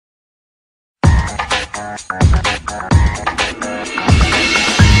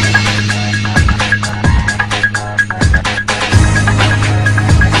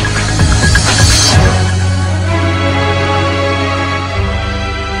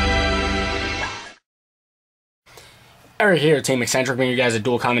Eric here at TeamEccenTrick, bringing you guys a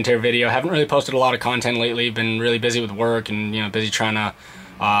dual commentary video. Haven't really posted a lot of content lately. Been really busy with work and busy trying to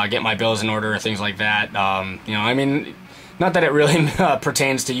get my bills in order or things like that. I mean, not that it really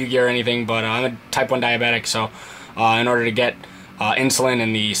pertains to Yu-Gi-Oh or anything, but I'm a type 1 diabetic, so in order to get insulin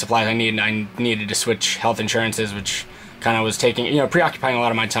and the supplies I needed to switch health insurances, which kind of was taking, preoccupying a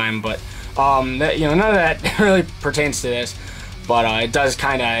lot of my time. But none of that really pertains to this, but it does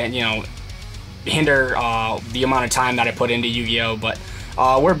kind of, hinder the amount of time that I put into Yu-Gi-Oh, but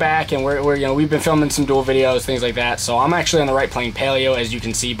we're back and we've been filming some duel videos, things like that. So I'm actually on the right playing Paleo, as you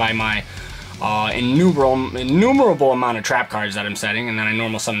can see by my innumerable amount of trap cards that I'm setting, and then I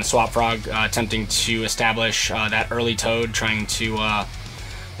normal summon the Swap Frog, attempting to establish that early Toad, trying to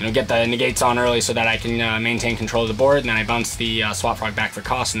get the negates on early so that I can maintain control of the board. And then I bounce the Swap Frog back for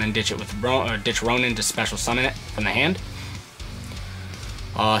cost, and then ditch it with ditch Ronin to special summon it from the hand.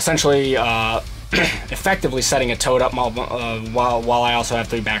 Essentially, effectively setting a Toad up while I also have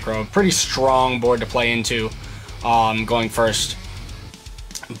 3 back row. Pretty strong board to play into going first.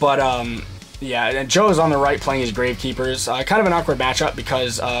 But yeah, and Joe is on the right playing his Gravekeepers. Kind of an awkward matchup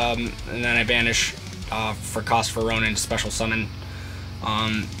because and then I banish for cost for Ronin to special summon.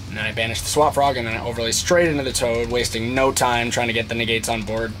 And then I banish the Swap Frog, and then I overlay straight into the Toad, wasting no time trying to get the negates on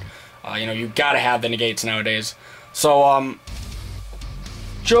board. You gotta have the negates nowadays. So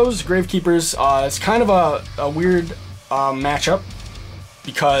Joe's Gravekeepers, it's kind of a weird matchup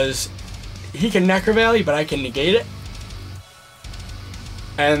because he can Necro Valley, but I can negate it.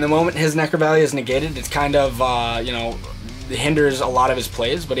 And the moment his Necro Valley is negated, it's kind of, it hinders a lot of his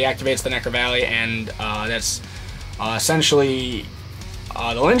plays, but he activates the Necro Valley, and that's essentially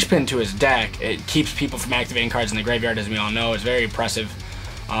the linchpin to his deck. It keeps people from activating cards in the graveyard, as we all know. It's very impressive.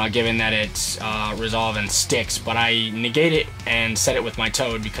 Given that it's resolve and sticks, but I negate it and set it with my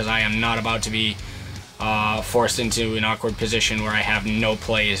Toad because I am not about to be forced into an awkward position where I have no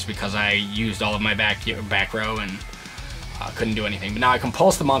plays because I used all of my back row and couldn't do anything. But now I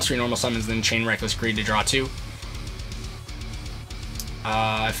compulse the monster normal summons, then chain Reckless Greed to draw 2.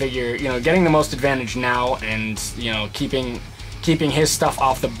 I figure, getting the most advantage now and, keeping his stuff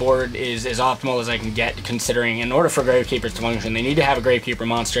off the board is as optimal as I can get, considering in order for Gravekeepers to function, they need to have a Gravekeeper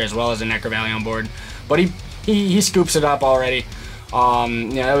monster as well as a Necro Valley on board. But he scoops it up already. It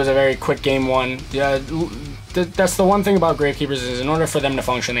was a very quick game 1. That's the one thing about Gravekeepers, is in order for them to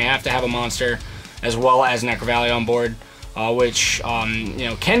function, they have to have a monster as well as Necro Valley on board, which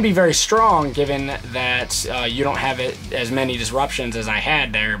can be very strong given that you don't have as many disruptions as I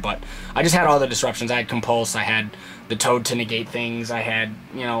had there. But I just had all the disruptions. I had Compulse, I had the Toad to negate things, I had,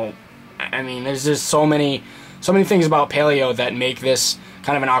 I mean, there's just so many things about Paleo that make this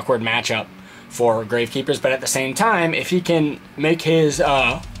kind of an awkward matchup for Gravekeepers. But at the same time, if he can make his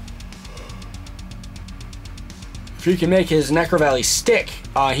Necro Valley stick,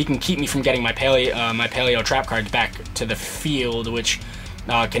 he can keep me from getting my Paleo trap cards back to the field, which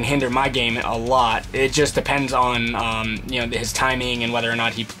can hinder my game a lot. It just depends on his timing and whether or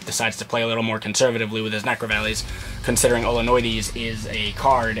not he decides to play a little more conservatively with his Necro Valleys, considering Olanoides is a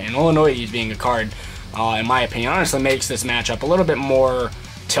card, and Olanoides being a card, in my opinion, honestly makes this matchup a little bit more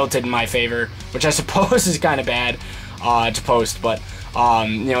tilted in my favor, which I suppose is kind of bad to post, but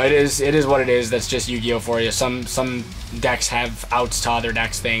it is what it is. That's just Yu-Gi-Oh for you. Some decks have outs to other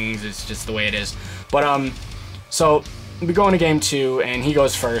decks things. It's just the way it is. But so we go into game 2, and he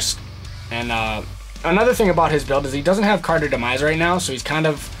goes first. And another thing about his build is he doesn't have Card of Demise right now, so he's kind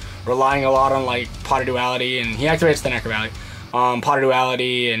of relying a lot on like Pot of Duality, and he activates the Necro Valley. Pot of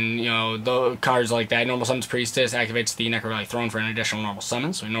Duality and the cards like that. Normal summons Priestess, activates the Necro Valley Throne for an additional normal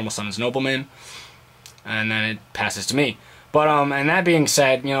summon. So he normal summons Nobleman, and then it passes to me. But and that being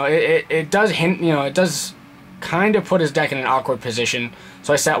said, it does hint, it does kind of put his deck in an awkward position.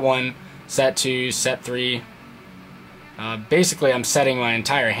 So I set 1, set 2, set 3. Basically, I'm setting my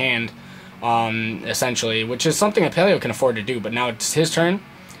entire hand, essentially, which is something that Paleo can afford to do. But now it's his turn,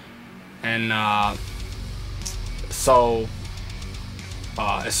 and so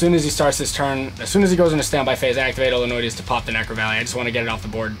as soon as he starts his turn, as soon as he goes into standby phase, I activate Olanoides to pop the Necro Valley. I just want to get it off the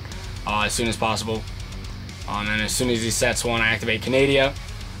board as soon as possible. And as soon as he sets 1, I activate Canadia.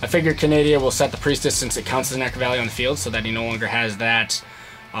 I figured Canadia will set the Priestess since it counts as Necro Valley on the field, so that he no longer has that,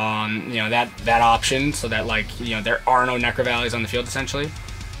 that option, so that there are no Necro Valleys on the field essentially.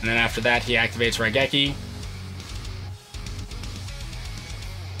 And then after that, he activates Raigeki.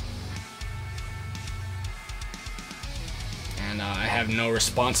 And I have no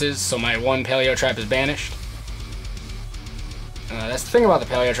responses, so my 1 Paleo trap is banished. That's the thing about the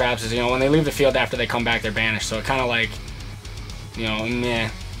Paleo traps is, when they leave the field after they come back, they're banished. So it kind of like, meh.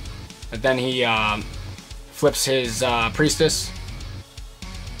 But then he flips his Priestess.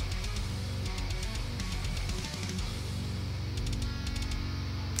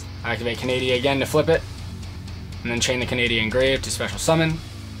 Activate Canadian again to flip it, and then chain the Canadian Grave to special summon.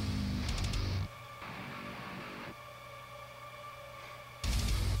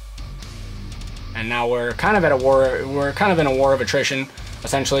 And now we're kind of at a war. We're kind of in a war of attrition,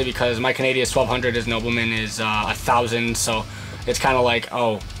 essentially, because my Canadian is 1200, his Nobleman is 1000. So it's kind of like,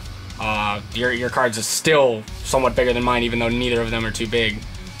 oh, your cards is still somewhat bigger than mine, even though neither of them are too big.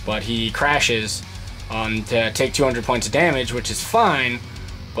 But he crashes to take 200 points of damage, which is fine.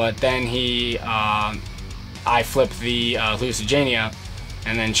 But then I flip the Lusitania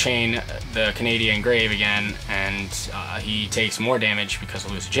and then chain the Canadian Grave again, and he takes more damage because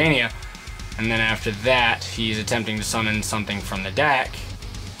of Lusitania. And then after that, he's attempting to summon something from the deck,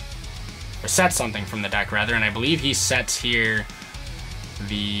 or set something from the deck rather, and I believe he sets here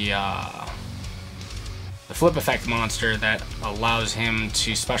the flip effect monster that allows him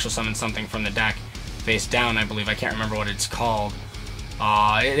to special summon something from the deck face down, I believe. I can't remember what it's called.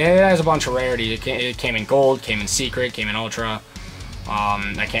 It has a bunch of rarity. It came in gold, came in secret, came in ultra.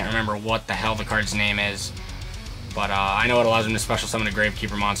 I can't remember what the hell the card's name is. But I know it allows him to special summon a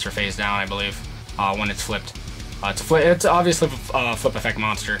Gravekeeper monster face down, I believe, when it's flipped. It's obviously a flip effect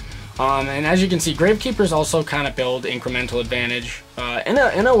monster. And as you can see, Gravekeepers also kind of build incremental advantage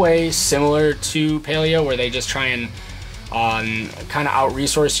in a way similar to Paleo, where they just try and kind of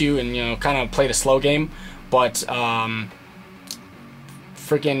out-resource you and, kind of play the slow game. But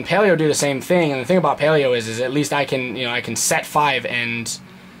freaking Paleo do the same thing. And the thing about Paleo is at least I can set 5 and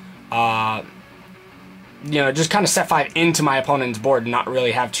just kind of set 5 into my opponent's board and not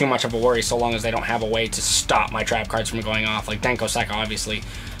really have too much of a worry, so long as they don't have a way to stop my trap cards from going off. Like Denko Seka obviously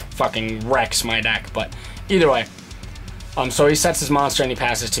fucking wrecks my deck, but either way. So he sets his monster and he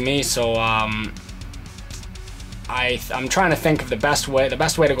passes to me, so I'm trying to think of the best way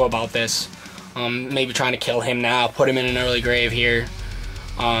to go about this. Maybe trying to kill him now, put him in an early grave here.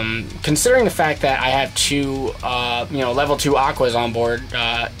 Considering the fact that I have 2 level 2 Aquas on board,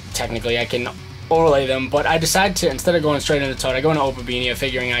 technically I can overlay them, but I decide to, instead of going straight into Toad, I go into Opabenia,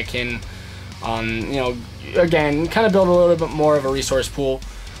 figuring I can, again, kind of build a little bit more of a resource pool.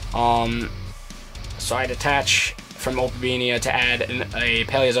 So I detach from Opabenia to add a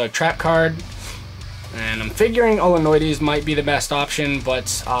Paleozoic trap card, and I'm figuring Olenoides might be the best option, but,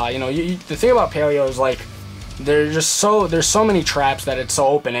 the thing about Paleo is, like, there's so many traps that it's so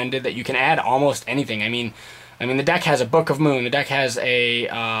open-ended that you can add almost anything. I mean, the deck has a Book of Moon, the deck has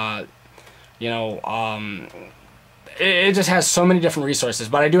a, it just has so many different resources.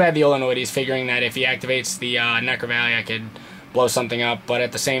 But I do have the Olenoides, figuring that if he activates the Necro Valley, I could blow something up. But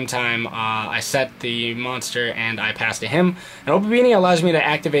at the same time, I set the monster and I pass to him. And Opabenia allows me to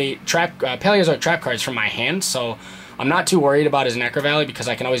activate Paleozoic trap cards from my hand, so I'm not too worried about his Necro Valley because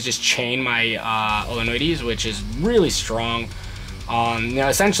I can always just chain my Olenoides, which is really strong.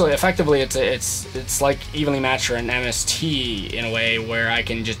 Essentially, effectively, it's like evenly matched or an MST in a way, where I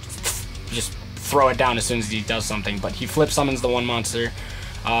can just throw it down as soon as he does something. But he flip summons the one monster,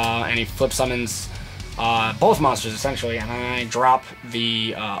 and he flip summons both monsters essentially, and I drop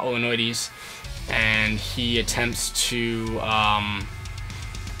the Olenoides, and he attempts to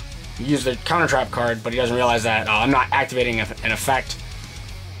use the counter trap card, but he doesn't realize that I'm not activating an effect,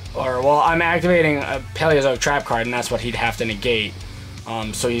 or well, I'm activating a Paleozoic trap card, and that's what he'd have to negate.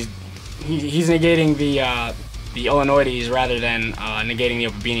 So he's negating the Olenoides rather than negating the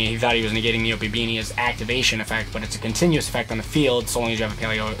Opabenia. He thought he was negating the Opabenia's activation effect, but it's a continuous effect on the field so long as you have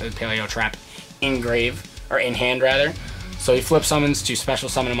a Paleo trap in grave, or in hand rather. So he flip summons to special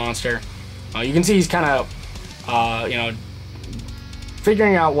summon a monster. You can see he's kind of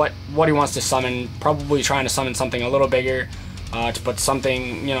figuring out what he wants to summon, probably trying to summon something a little bigger, to put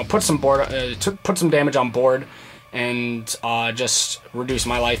something, put some damage on board, and just reduce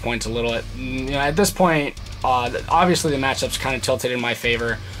my life points a little. At this point, obviously the matchup's kind of tilted in my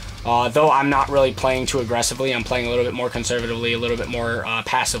favor, though I'm not really playing too aggressively. I'm playing a little bit more conservatively, a little bit more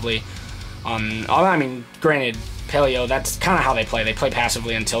passively. I mean, granted, Paleo, that's kind of how they play. They play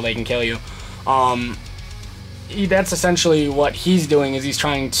passively until they can kill you. That's essentially what he's doing. Is he's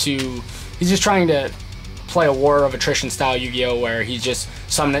just trying to play a war of attrition style Yu-Gi-Oh, where he just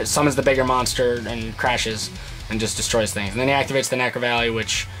summons the bigger monster and crashes and just destroys things. And then he activates the Necro Valley,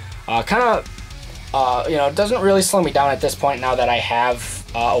 which kind of doesn't really slow me down at this point now that I have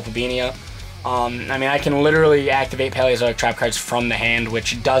Opabenia. I mean, I can literally activate Paleozoic trap cards from the hand,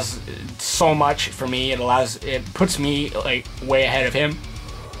 which does so much for me. It puts me like way ahead of him.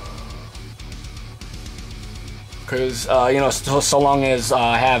 Because so long as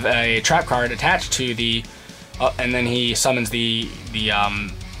I have a trap card attached to the And then he summons the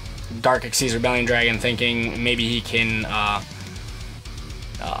Dark Xyz Rebellion Dragon, thinking maybe he can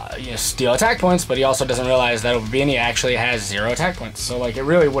steal attack points, but he also doesn't realize that Obabini actually has 0 attack points, so like it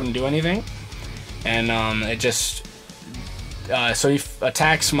really wouldn't do anything. And it just so he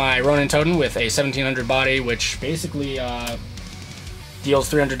attacks my Ronin Totem with a 1700 body, which basically deals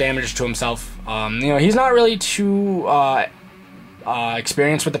 300 damage to himself. He's not really too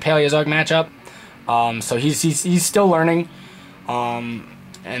experienced with the Paleozog matchup, so he's still learning. And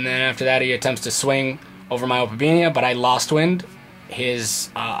then after that, he attempts to swing over my Opabinia, but I Lost Wind his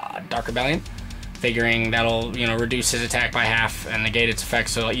Dark Rebellion, figuring that'll reduce his attack by half and negate its effect.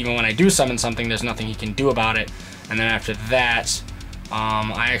 So even when I do summon something, there's nothing he can do about it. And then after that,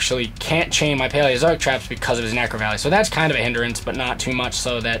 I actually can't chain my Paleozoic traps because of his Necro Valley. So that's kind of a hindrance, but not too much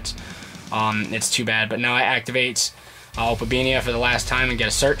so that it's too bad. But now I activate Opabinia for the last time and get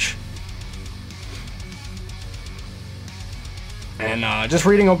a search. And just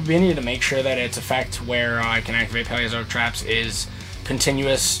reading Opabinia to make sure that its effect where I can activate Paleozoic traps is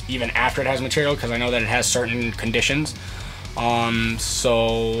continuous even after it has material, because I know that it has certain conditions.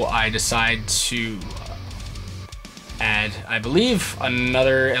 So I decide to add, I believe,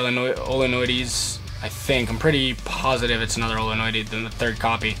 another Olenoides. I think, I'm pretty positive it's another Olenoides than the third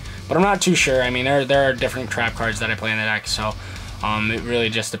copy, but I'm not too sure. I mean, there are different trap cards that I play in the deck, so it really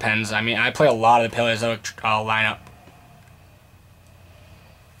just depends. I mean, I play a lot of the Paleozoic lineup.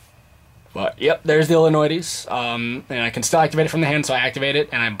 But yep, there's the Olenoides, and I can still activate it from the hand, so I activate it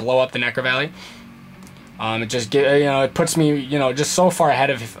and I blow up the Necro Valley. It just it puts me just so far ahead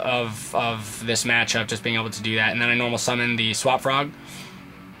of this matchup, just being able to do that. And then I normal summon the Swap Frog.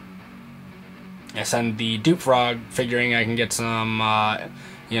 I send the Dupe Frog, figuring I can get some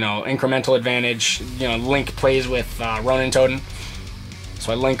incremental advantage. Link plays with Ronin Totem,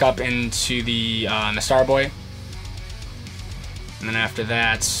 so I link up into the Star Boy. And then after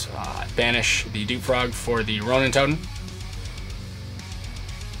that, banish the Dupe Frog for the Ronin Totem.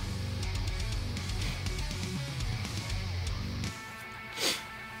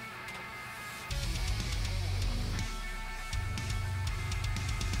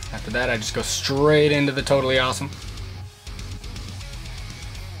 After that, I just go straight into the Totally Awesome.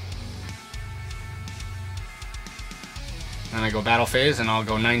 Then I go Battle Phase, and I'll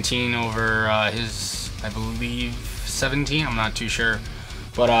go 19 over his, I believe, 17. I'm not too sure,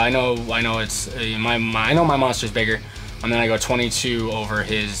 but I know it's I know my monster's bigger. And then I go 22 over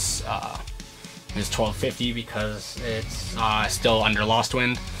his 1250 because it's still under Lost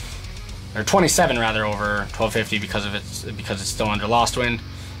Wind, or 27 rather over 1250 because it's still under Lost Wind.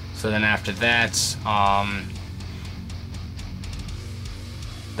 So then after that,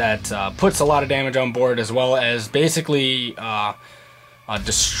 that puts a lot of damage on board, as well as basically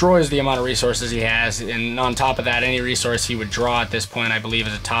destroys the amount of resources he has. And on top of that, any resource he would draw at this point, I believe,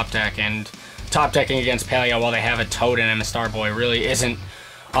 is a top deck. And top decking against Paleo while they have a Toad and a Star Boy really isn't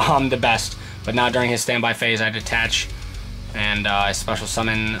the best. But now during his standby phase, I detach and I special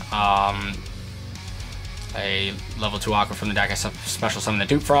summon a level 2 Aqua from the deck. I special summon the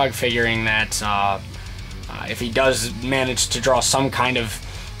Dupe Frog, figuring that if he does manage to draw some kind of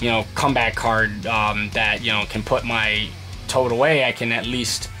comeback card that can put my Toad away, I can at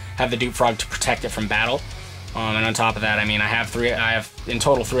least have the Dupe Frog to protect it from battle. And on top of that, I mean, I have in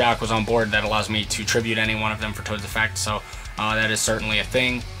total 3 Aquas on board that allows me to tribute any one of them for Toad's effect, so that is certainly a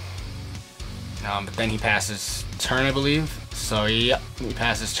thing. But then he passes turn, I believe. So he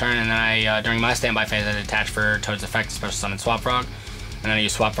passes turn, and then I during my standby phase, I detach for Toad's effect, special summon Swap Frog, and then I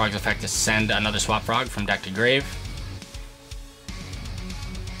use Swap Frog's effect to send another Swap Frog from deck to grave.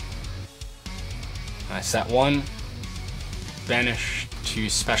 I set 1. Banish to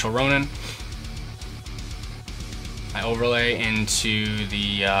special Ronin. I overlay into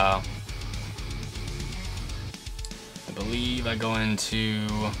the I believe I go into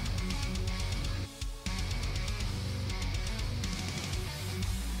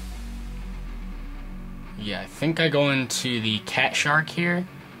I think I go into the Cat Shark here.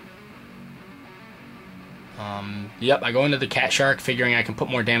 Yep, I go into the Cat Shark, figuring I can put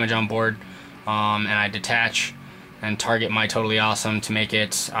more damage on board, and I detach and target my Totally Awesome to make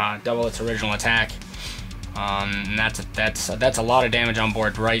it double its original attack. And that's a lot of damage on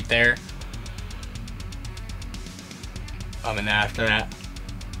board right there. And after that,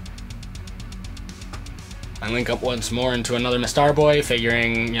 I link up once more into another Mistar Boy,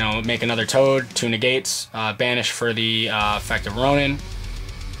 figuring make another Toad, 2 negates, banish for the effect of Ronin,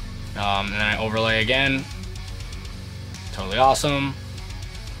 and then I overlay again. Totally Awesome,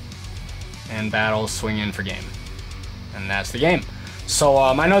 and battle, swing in for game. And that's the game. So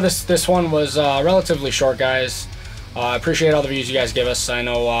I know this one was relatively short, guys. I appreciate all the views you guys give us. I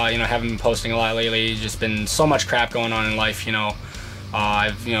know you know, haven't been posting a lot lately. Just been so much crap going on in life. You know,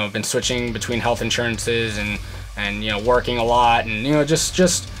 I've been switching between health insurances and you know, working a lot, and you know,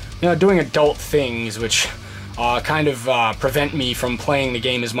 just you know, doing adult things, which kind of prevent me from playing the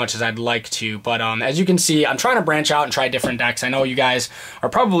game as much as I'd like to. But as you can see, I'm trying to branch out and try different decks. I know you guys are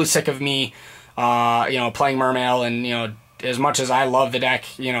probably sick of me, you know, playing Mermail, and you know, as much as I love the deck,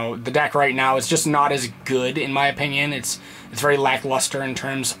 you know, the deck right now is just not as good in my opinion. It's very lackluster in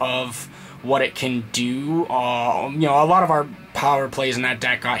terms of what it can do. You know, a lot of our power plays in that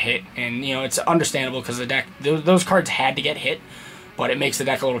deck got hit, and you know, it's understandable because the deck, those cards had to get hit, but it makes the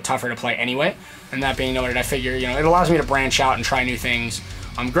deck a little tougher to play anyway. And that being noted, I figure, you know, it allows me to branch out and try new things.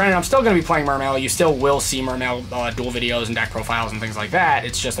 Granted, I'm still going to be playing Mermail. You still will see Mermail duel videos and deck profiles and things like that.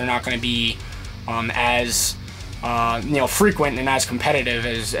 It's just they're not going to be as you know, frequent and as competitive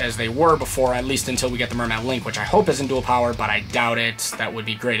as they were before, at least until we get the Mermail Link, which I hope is in dual power, but I doubt it. That would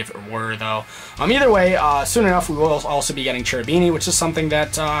be great if it were, though. Either way, soon enough we will also be getting Cherubini, which is something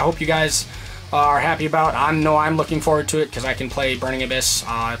that I hope you guys are happy about. I'm looking forward to it because I can play Burning Abyss.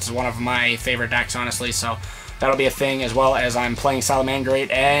 It's one of my favorite decks, honestly, so that'll be a thing, as well as I'm playing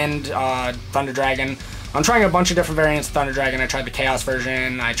Salamangreat and Thunder Dragon. I'm trying a bunch of different variants of Thunder Dragon. I tried the Chaos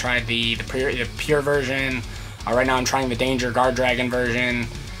version, I tried the pure version. Right now I'm trying the Danger Guard Dragon version.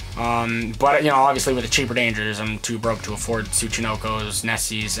 But, you know, obviously with the cheaper Dangers, I'm too broke to afford Tsuchinokos,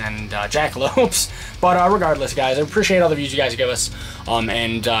 Nessies, and Jackalopes. But regardless, guys, I appreciate all the views you guys give us,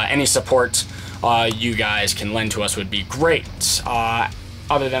 and any support you guys can lend to us would be great.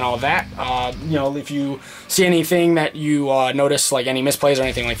 Other than all of that, you know, if you see anything that you notice, like any misplays or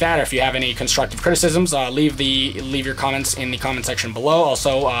anything like that, or if you have any constructive criticisms, leave your comments in the comment section below.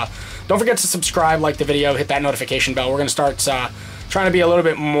 Also, don't forget to subscribe, like the video, hit that notification bell. We're gonna start trying to be a little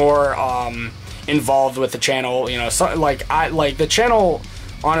bit more involved with the channel. You know, so, like the channel,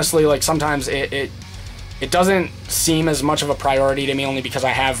 honestly, like sometimes it doesn't seem as much of a priority to me, only because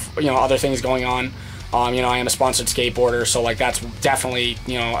I have, you know, other things going on. You know, I am a sponsored skateboarder, so like that's definitely,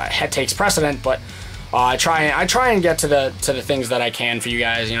 you know, takes precedent. But I try and get to the things that I can for you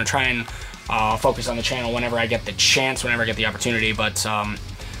guys. You know, try and focus on the channel whenever I get the chance, whenever I get the opportunity. But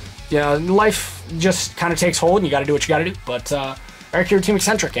you know, life just kind of takes hold, and you got to do what you got to do. But Eric here,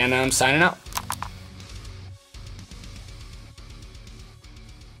 TeamEccenTrick, and I'm signing out.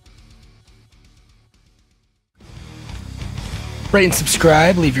 Rate and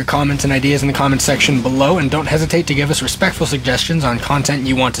subscribe, leave your comments and ideas in the comment section below, and don't hesitate to give us respectful suggestions on content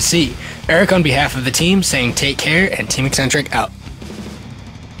you want to see. Eric on behalf of the team saying take care, and TeamEccenTrick out.